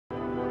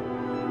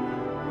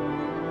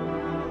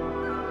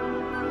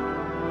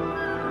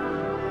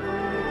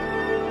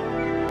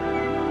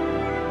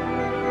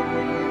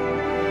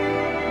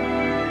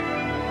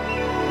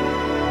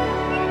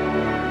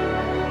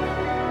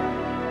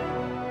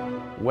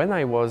When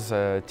I was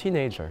a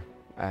teenager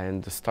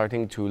and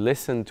starting to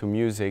listen to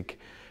music,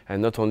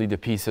 and not only the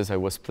pieces I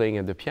was playing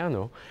at the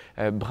piano,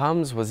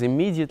 Brahms was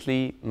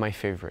immediately my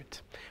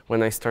favorite.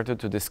 When I started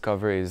to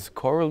discover his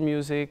choral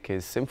music,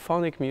 his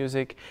symphonic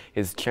music,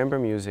 his chamber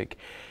music,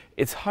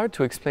 it's hard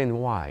to explain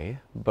why,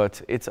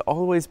 but it's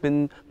always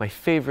been my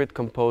favorite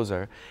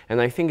composer,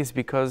 and I think it's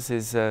because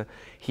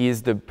he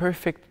is the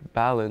perfect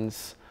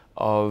balance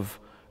of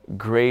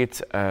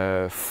great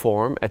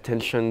form,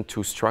 attention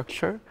to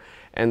structure,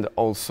 and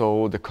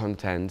also the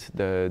content,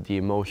 the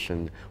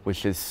emotion,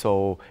 which is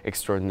so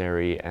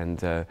extraordinary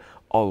and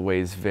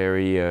always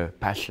very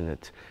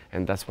passionate.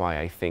 And that's why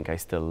I think I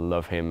still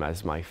love him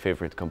as my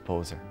favorite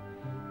composer.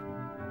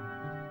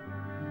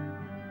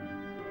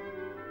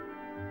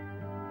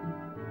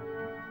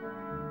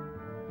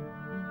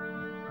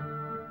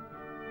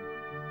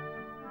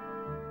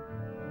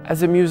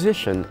 As a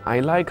musician, I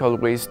like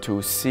always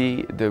to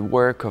see the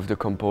work of the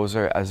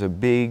composer as a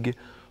big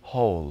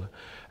whole,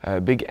 a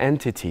big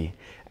entity,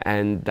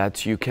 and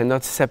that you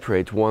cannot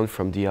separate one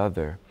from the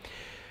other.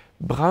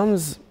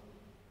 Brahms,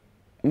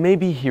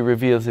 maybe he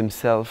reveals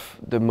himself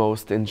the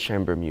most in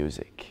chamber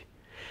music.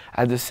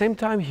 At the same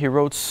time, he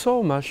wrote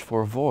so much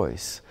for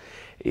voice.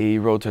 He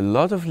wrote a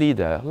lot of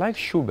Lieder, like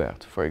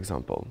Schubert, for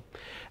example.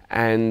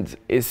 And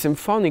his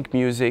symphonic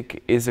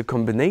music is a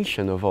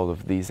combination of all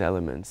of these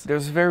elements.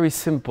 There's a very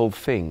simple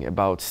thing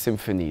about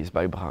symphonies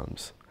by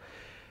Brahms.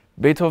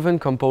 Beethoven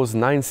composed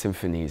 9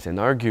 symphonies, and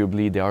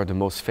arguably they are the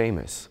most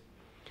famous.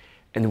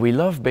 And we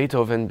love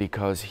Beethoven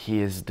because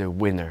he is the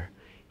winner.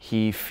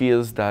 He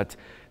feels that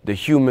the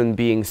human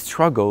being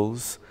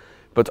struggles,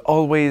 but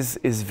always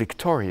is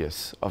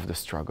victorious of the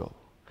struggle.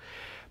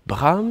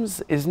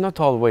 Brahms is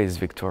not always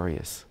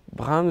victorious.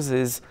 Brahms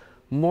is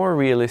more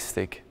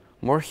realistic,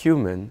 more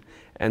human,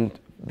 and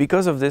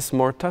because of this,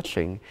 more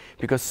touching.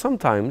 Because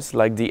sometimes,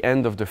 like the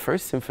end of the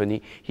first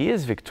symphony, he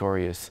is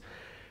victorious.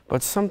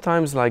 But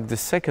sometimes, like the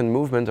second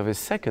movement of his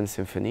second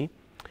symphony,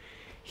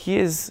 he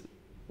is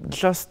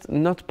just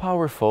not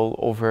powerful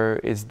over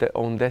his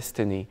own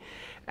destiny.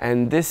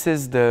 And this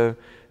is the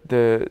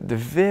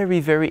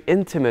very, very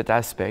intimate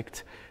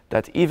aspect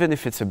that even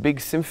if it's a big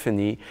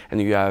symphony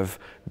and you have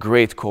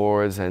great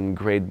chords and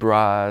great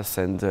brass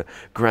and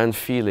grand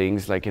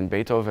feelings like in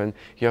Beethoven,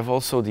 you have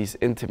also these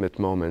intimate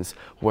moments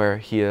where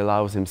he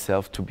allows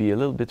himself to be a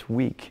little bit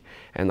weak.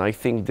 And I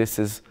think this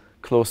is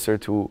closer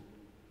to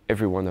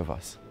every one of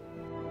us.